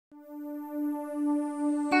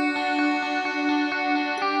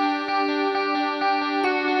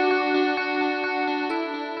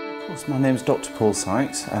My name is Dr. Paul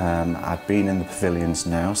Sykes. I've been in the Pavilions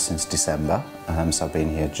now since December, so I've been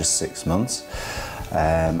here just 6 months.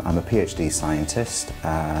 I'm a PhD scientist.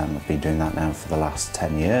 I've been doing that now for the last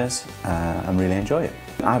 10 years and really enjoy it.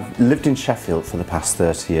 I've lived in Sheffield for the past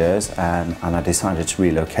 30 years and I decided to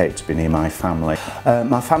relocate to be near my family.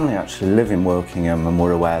 My family actually live in Wokingham and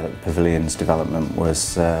were aware that the Pavilions development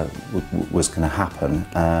was going to happen,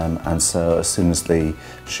 and so as soon as the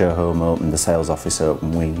show home opened, the sales office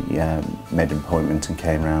opened, we made an appointment and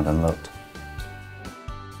came round and looked.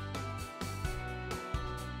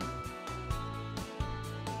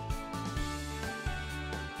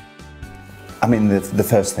 I mean, the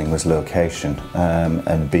first thing was location,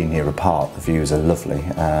 and being near a park, the views are lovely.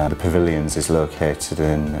 The Pavilions is located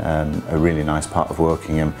in a really nice part of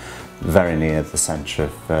Wokingham, very near the centre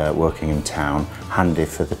of Wokingham town, handy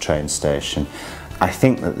for the train station. I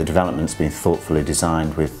think that the development's been thoughtfully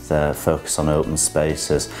designed with focus on open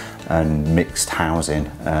spaces and mixed housing,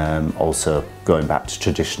 also going back to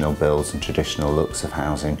traditional builds and traditional looks of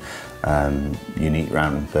housing, unique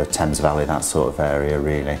around the Thames Valley, that sort of area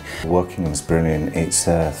really. Wokingham's brilliant, it's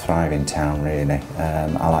a thriving town really.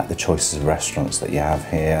 I like the choices of restaurants that you have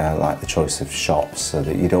here, I like the choice of shops so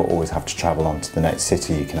that you don't always have to travel on to the next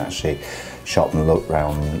city, you can actually shop and look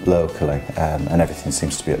round locally, and everything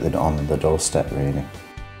seems to be on the doorstep really.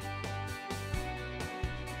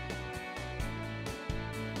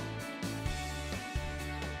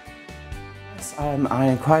 I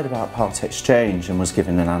inquired about part exchange and was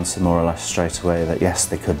given an answer more or less straight away that yes,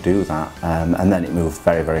 they could do that, and then it moved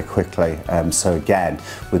very, very quickly. So again,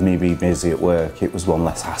 with me being busy at work, it was one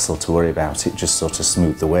less hassle to worry about. It just sort of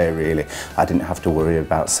smoothed the way really. I didn't have to worry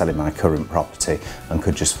about selling my current property and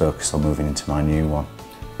could just focus on moving into my new one.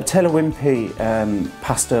 Taylor Wimpey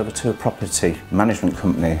passed over to a property management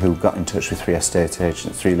company who got in touch with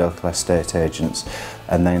three local estate agents,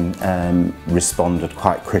 and then responded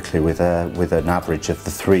quite quickly with an average of the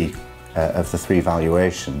three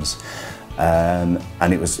valuations, and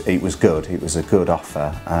it was good. It was a good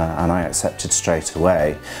offer, and I accepted straight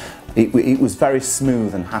away. It was very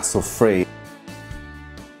smooth and hassle-free.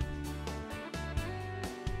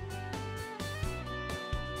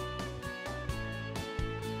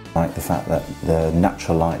 I like the fact that the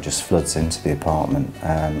natural light just floods into the apartment.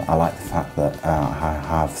 I like the fact that I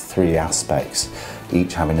have three aspects,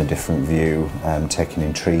 each having a different view, taken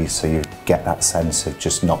in trees, so you get that sense of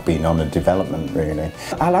just not being on a development really.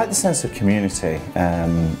 I like the sense of community,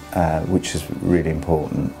 which is really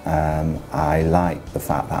important. I like the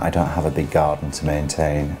fact that I don't have a big garden to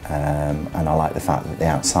maintain, and I like the fact that the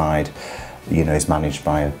outside, you know, is managed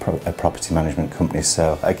by a property management company.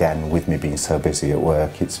 So again, with me being so busy at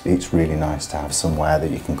work, it's really nice to have somewhere that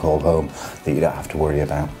you can call home that you don't have to worry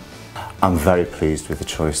about. I'm very pleased with the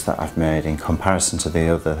choice that I've made. In comparison to the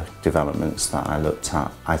other developments that I looked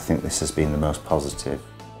at, I think this has been the most positive.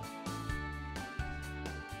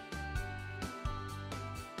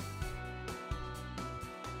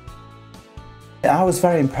 I was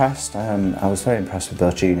very impressed. I was very impressed with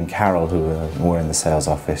both Jean and Carol, who were in the sales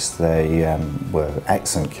office. They were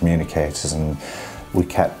excellent communicators, and we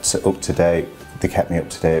kept up to date. They kept me up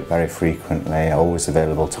to date very frequently, always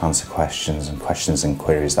available to answer questions and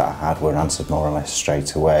queries that I had were answered more or less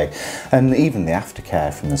straight away. And even the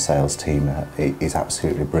aftercare from the sales team is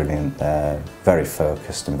absolutely brilliant. They're very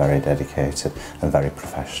focused and very dedicated and very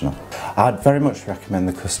professional. I'd very much recommend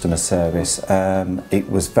the customer service. It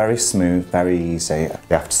was very smooth, very easy.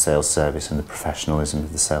 The after sales service and the professionalism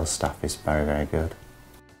of the sales staff is very, very good.